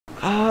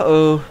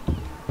Uh-oh.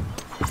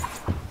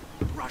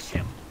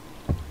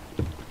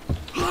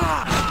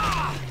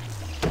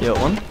 Jó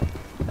van.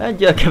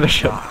 Egyel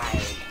kevesebb.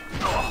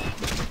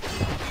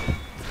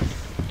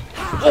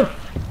 Oh!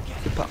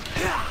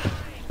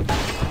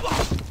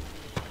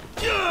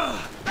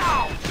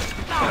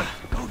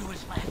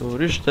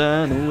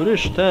 Úristen,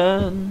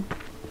 úristen!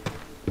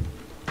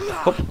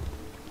 Hopp!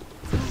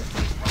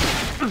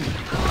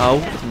 Au,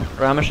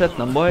 rám esett,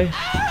 nem baj.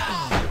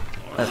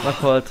 Ez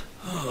meghalt.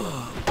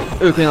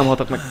 Ők még nem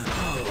haltak meg.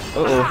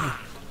 Oh-oh.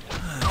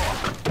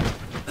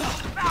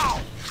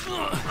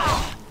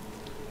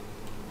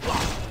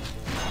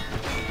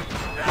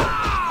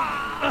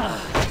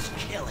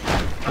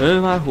 Ő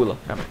már hulla,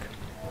 remek.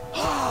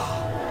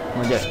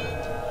 Na gyere.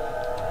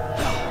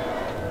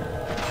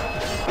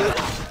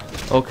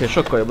 Oké,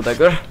 sokkal jobb a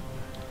dagger.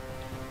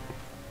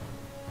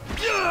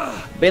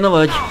 Béna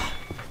vagy!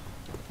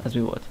 Ez mi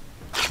volt?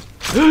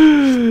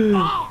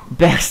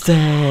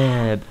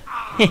 Backstab!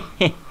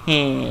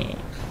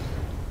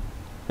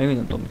 Még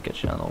nem tudom, mit kell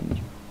csinálnom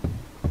amúgy.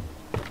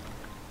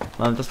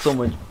 Mármint azt tudom,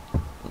 hogy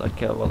le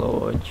kell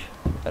valahogy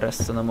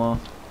eresztenem a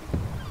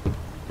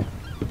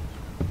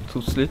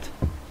cuclit.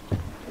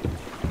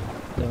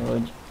 De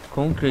hogy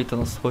konkrétan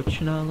azt hogy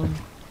csinálom?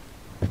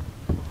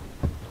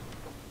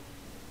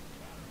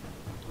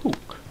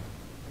 Húk.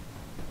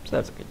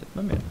 Szerzek egyet,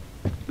 nem miért?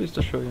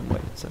 Biztos, hogy jön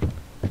majd egyszer.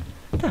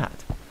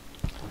 Tehát.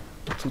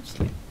 A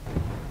cucli.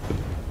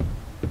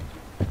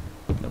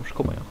 De most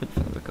komolyan, hogy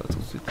fenebe kell a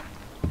cuclit?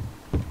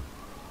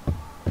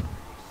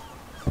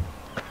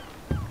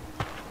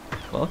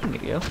 Valaki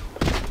még él?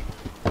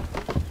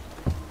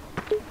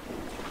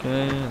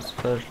 Oké, ez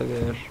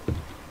felesleges.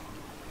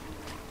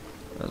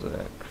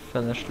 Ezek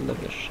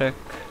feleslegesek.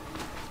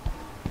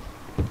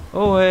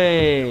 Oh,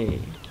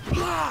 hey!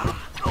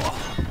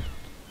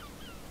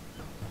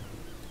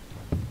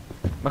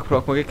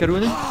 Megpróbálok meg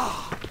kerülni?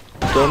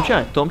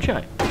 Tudom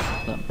csinálni?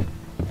 Nem.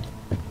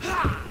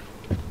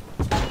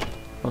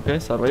 Oké,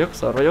 szar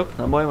vagyok,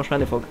 nem baj, most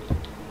menni fog.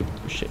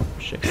 Üssé.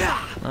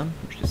 Nem,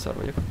 most is szar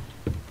vagyok.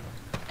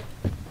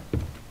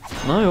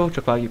 Na jó,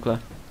 csak vágjuk le.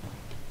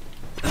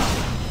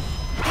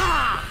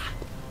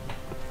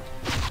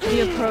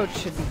 The approach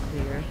should be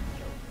clear.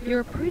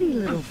 Your pretty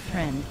little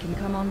friend can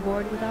come on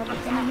board without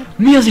becoming a...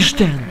 Mi az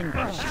Isten?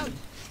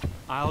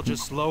 I'll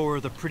just lower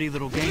the pretty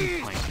little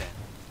gangplank then.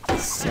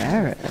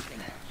 Sareth.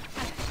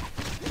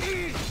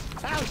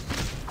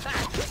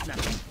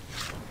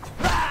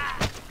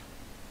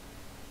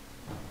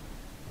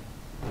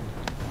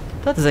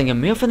 Tehát ez engem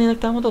mi a fenének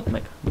támadott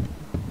meg?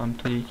 Nem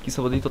tudom, hogy így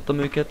kiszabadítottam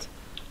őket.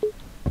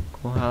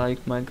 Akkor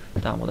háláljuk meg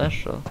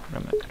támadással?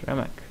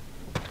 Remek.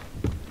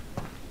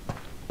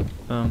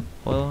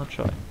 Hol van a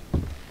csaj?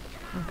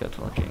 Nem kellett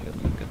valaki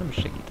engedni minket, nem is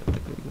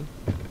segítettek végül.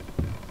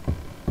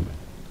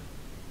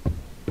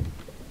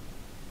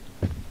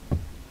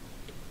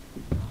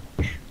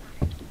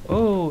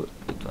 Ó,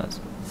 itt van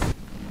ez.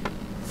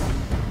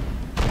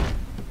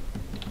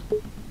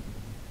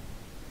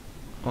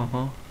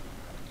 Aha.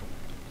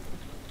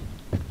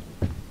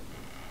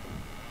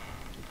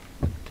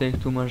 Take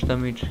too much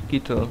damage.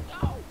 Kitől?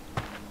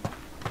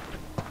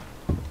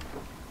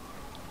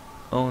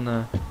 Ó,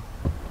 ne.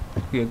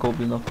 Hülye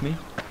goblinok mi?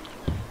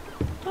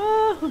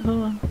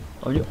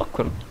 Ahogy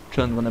akkor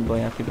csönd van ebben a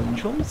játékban,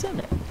 nincs valami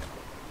zene?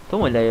 Tudom,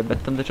 hogy lejjebb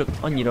vettem, de csak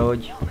annyira,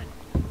 hogy...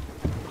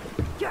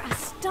 You're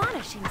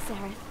astonishing,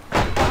 Sareth.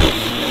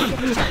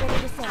 Just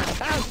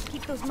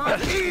keep those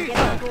monsters from getting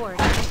on board.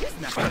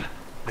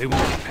 They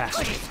won't be past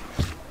me.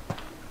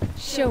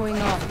 Showing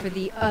off for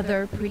the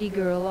other pretty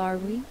girl, are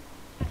we?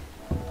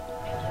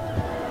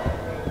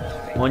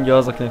 Mondja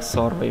az, akinek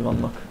szarvai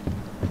vannak.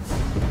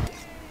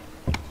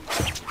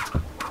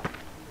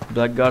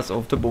 Black guards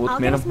off the boat,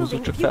 miért nem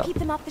húzzuk csak fel?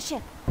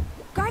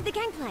 Guard the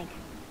gangplank.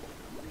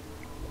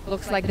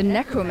 Looks like the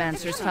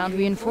necromancers found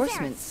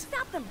reinforcements.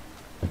 Stop them.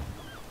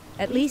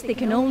 At least they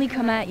can only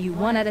come at you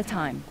one at a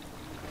time.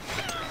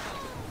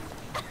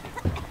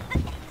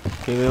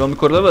 Kivéve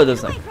amikor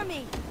lövöldöznek.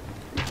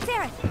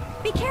 Sareth,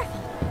 be careful.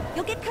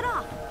 You'll get cut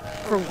off.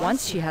 For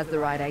once she has the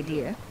right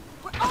idea.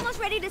 We're almost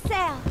ready to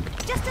sail.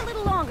 Just a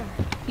little longer.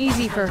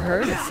 Easy for her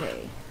to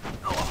say.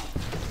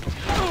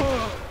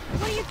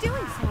 What are you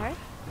doing, Sareth?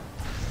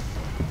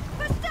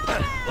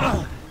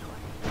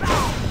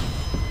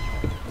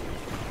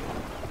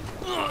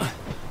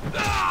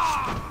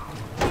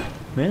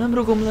 Miért nem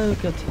rugom le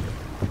őket?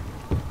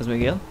 Ez még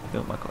ilyen?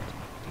 Jó, meghalt.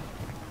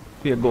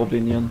 Hülye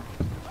goblin jön.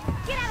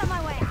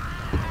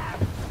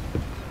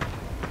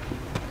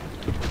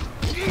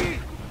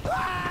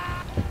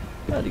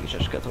 Eddig is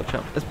esket, hogy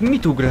sem. Ez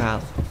mit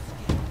ugrál?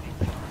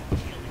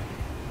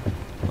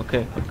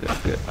 Oké.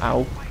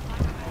 Áú.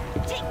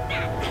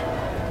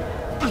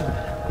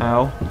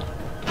 Áú.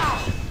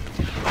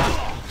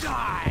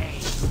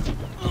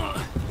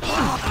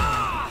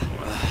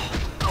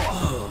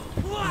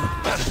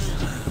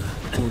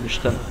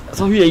 Úristen, ez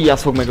a hülye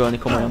íjász fog megölni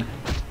komolyan.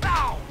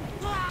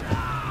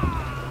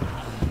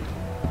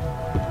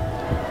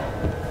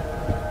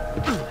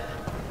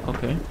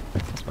 Oké,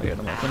 ezt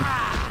megérdemeltem.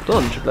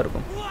 Tudod, csak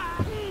lerugom.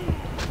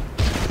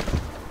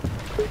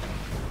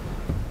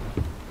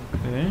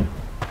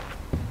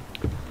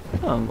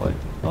 Nem baj,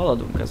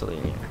 haladunk, ez a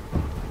lényeg.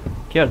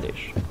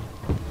 Kérdés.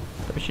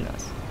 Te mit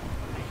csinálsz?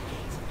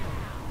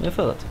 Mi a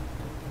feladat?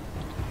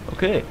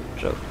 Oké,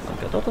 csak nem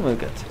kell tartom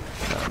őket.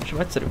 Nem, sem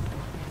egyszerű.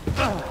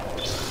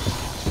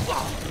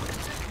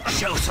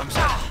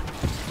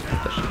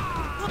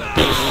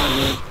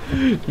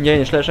 Mindjárt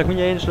én is leesek,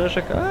 mindjárt én is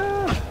leesek.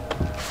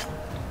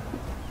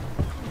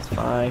 Ez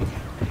fáj.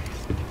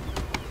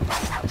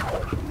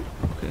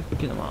 Oké,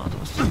 ki nem állhatom,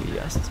 azt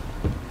így ezt.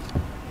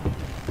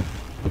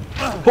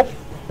 Hopp!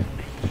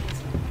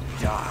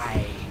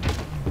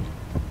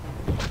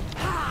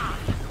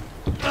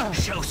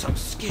 Show some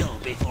skill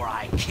before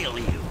I kill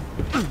you.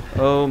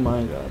 Oh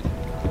my god.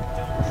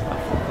 Ezt meg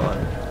fogok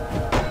halni.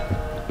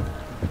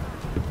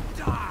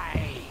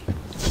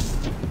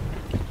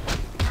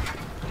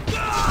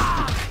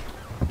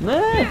 Ne!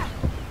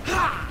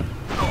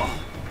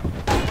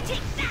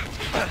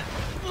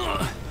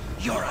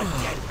 You're a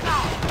dead.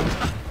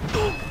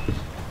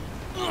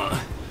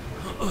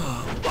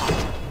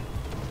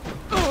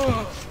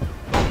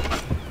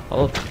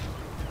 Halott?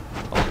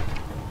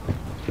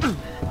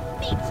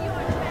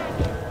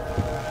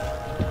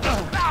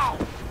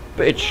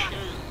 Bitch!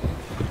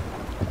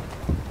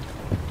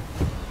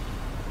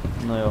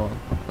 Na jó,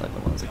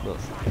 legyen az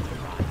igaz.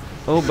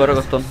 Ó,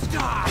 beragadtam.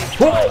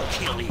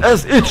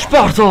 Ez itt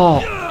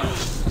Sparta!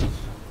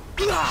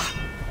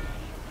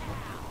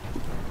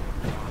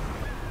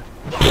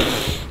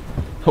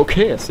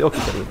 Oké, ez jól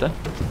kikerült-e?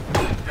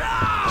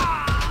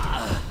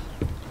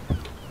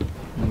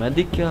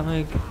 Meddig kell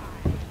még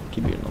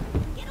kibírnom?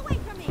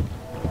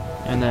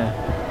 Ja, ne.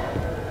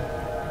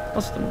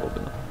 Azt hittem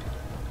Bobina.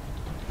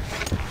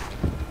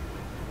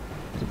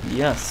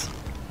 Yes.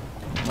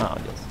 Na,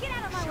 hogy az.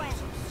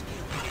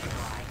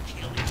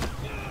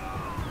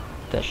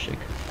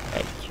 Tessék.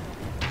 Egy.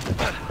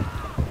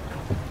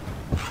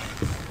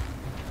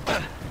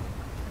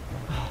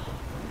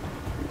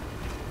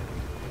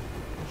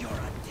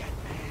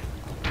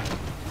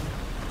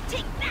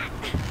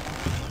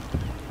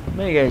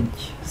 Még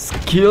egy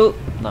skill.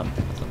 Nem,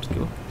 ez nem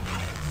skill.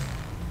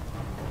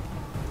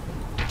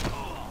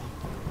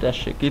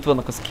 Tessék, itt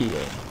vannak a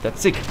skilljeim.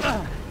 Tetszik?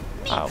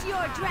 Áú.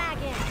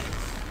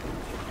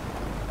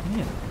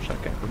 Milyen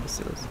sárkányról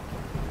beszélsz?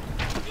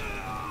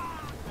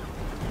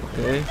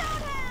 Oké.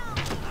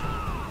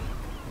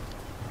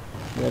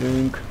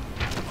 Gyerünk.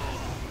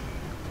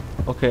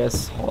 Oké,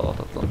 ez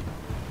halhatatlan.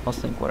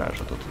 Használjunk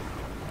varázslatot.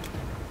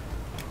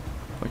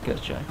 Hogy kell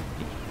csinálni?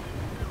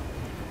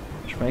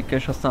 És melyikkel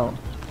is használom?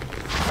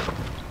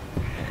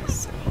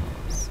 Ez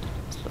az.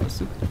 Ezt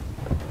felveszünk.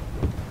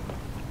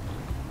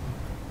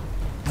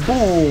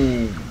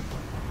 Boom!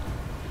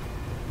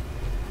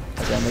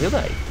 Ez elmegy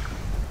odáig?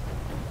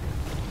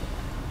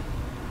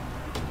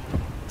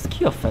 Ez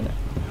ki a fene?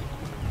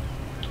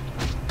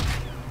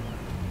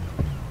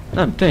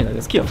 Nem, tényleg,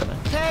 ez ki a fene?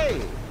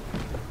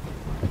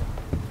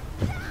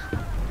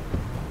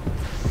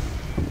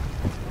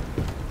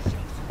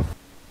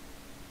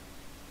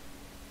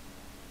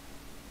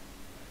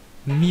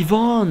 Mi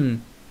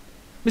van?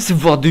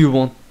 What do you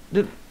want?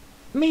 De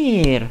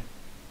miért?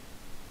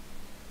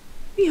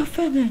 Mi a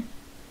fene?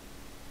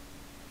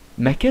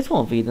 Meg kellett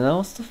volna védenem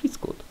azt a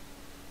fickót?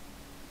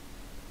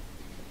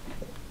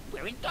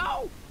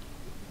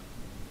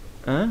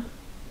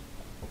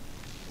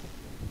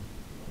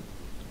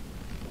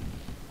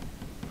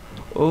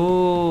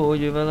 Ó,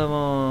 hogy ő vele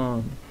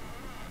van.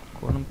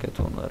 Akkor nem kellett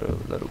volna erről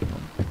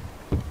lerúgnom.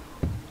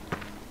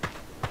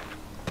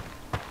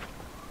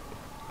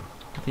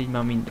 Hát így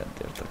már mindent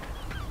értek.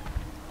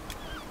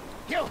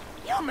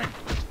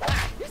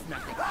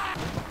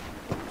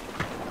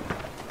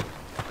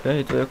 Oké,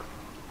 itt vagyok.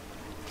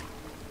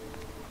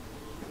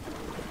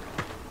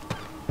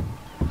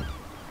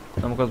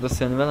 Nem akarsz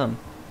beszélni velem?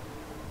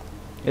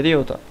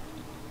 Idióta!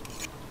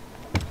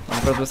 Nem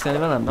akarsz beszélni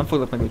velem? Nem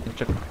foglak megütni,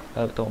 csak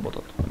elvettem a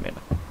botot. Nem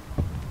érnek.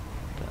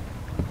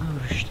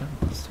 Úristen,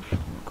 basszus,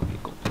 amikor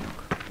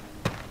kikoptunk.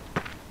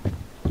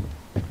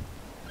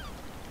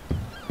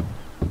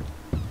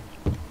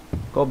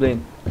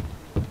 Goblin!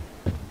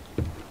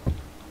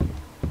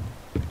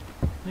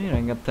 Miért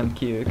engedtem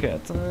ki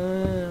őket?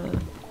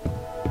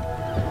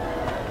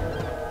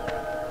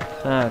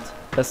 Hát,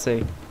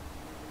 beszélj!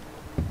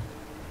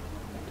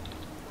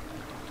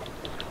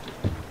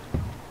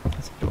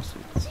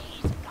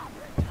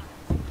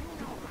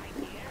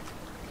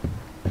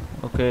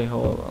 Oké,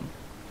 hol van?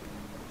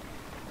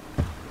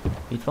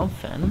 Itt van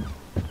fenn?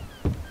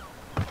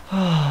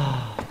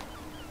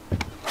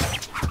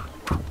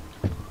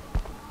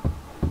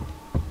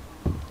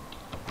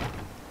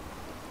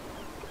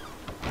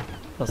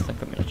 Azt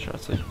nekem miért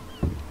srác, hogy...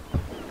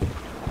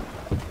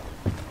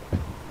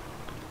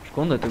 És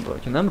gondoljatok be,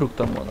 hogyha nem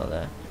rúgtam volna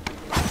le,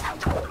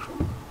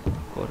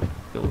 akkor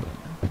jó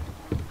lenne.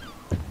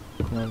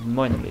 Akkor már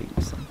majdnem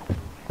végigviszem.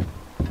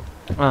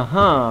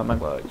 Aha,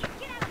 megvagy.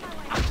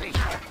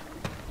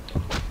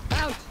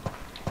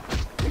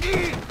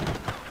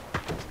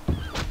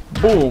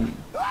 Boom!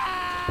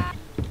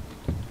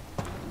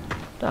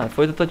 Tehát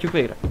folytathatjuk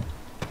végre?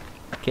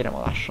 Kérem,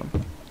 alásson.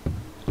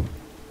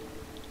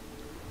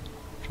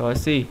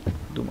 Sajszi,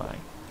 dumáj.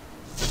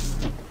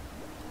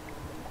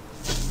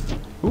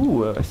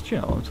 Ezt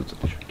csinálom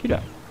cuccot is.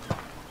 Király.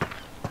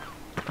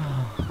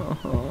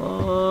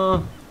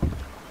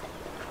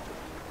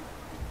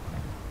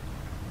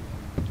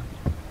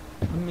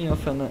 Mi a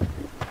fene?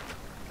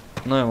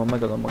 Na jó,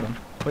 megadom magam.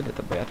 Hogy lehet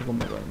ebbe a játékon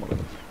megadom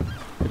magadat?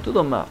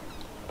 Tudom már.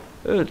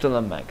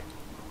 Öltölöm meg.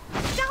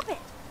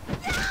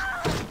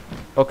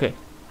 Oké.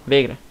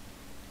 Végre.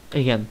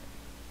 Igen.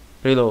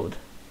 Reload.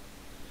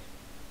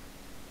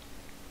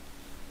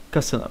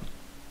 Köszönöm.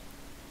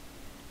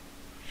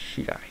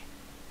 Sirály.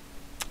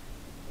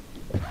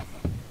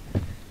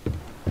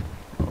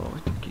 Ó,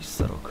 te kis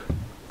szarok.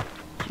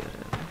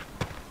 Gyere.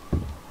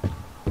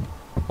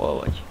 Hol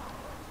vagy?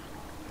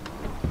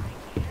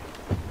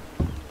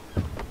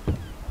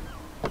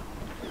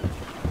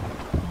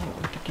 Ó,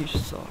 te kis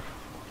szar.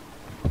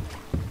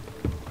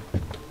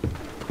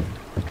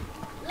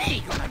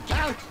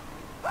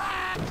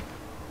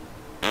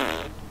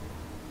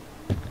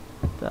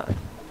 Tehát.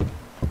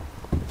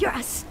 You're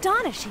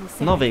astonishing, Na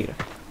Sareth. végre.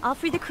 I'll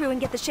free the crew and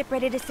get the ship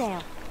ready to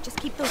sail. Just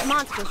keep those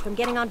monsters from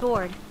getting on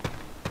board.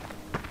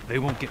 They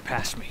won't get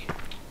past me.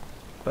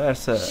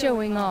 Persze.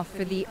 Showing off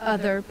for the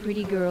other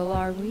pretty girl,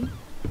 are we?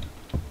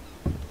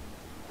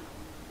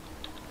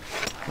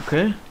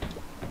 Oké.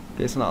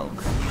 Készen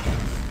állunk.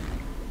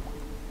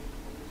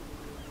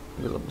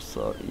 Igazából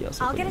szar,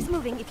 I'll get us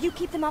moving if you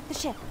keep them off the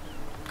ship.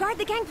 Guard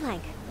the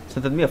gangplank.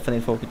 Szerinted mi a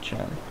fenét fogok itt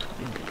csinálni?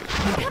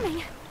 They're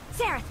coming.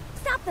 Sareth,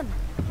 stop them.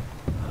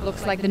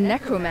 Looks like the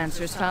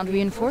necromancers found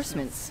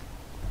reinforcements.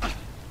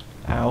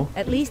 Ow.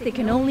 At least they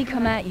can only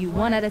come at you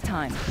one at a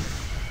time.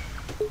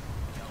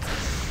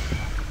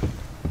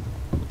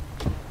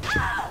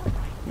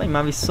 Menj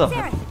már vissza!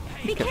 Sareth,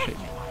 be careful.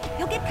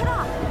 You'll get cut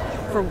off.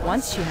 For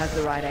once she has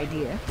the right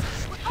idea.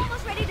 We're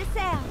almost ready to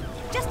sail.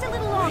 Just a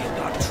little longer.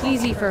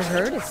 Easy for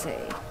her to say.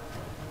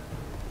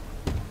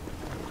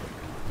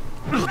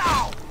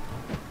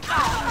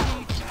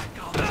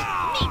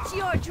 Meet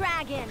your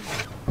dragon.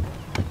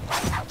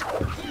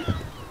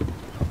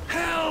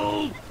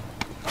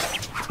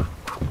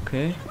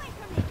 Oké.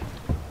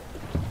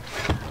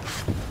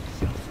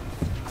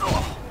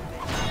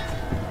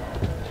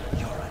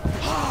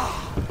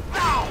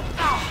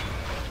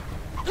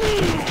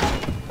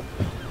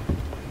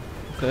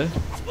 Oké.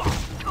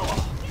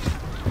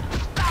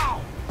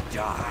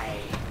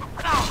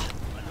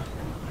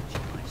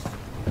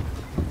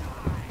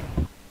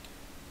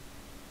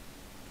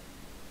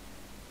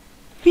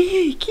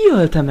 Ki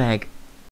ölte meg?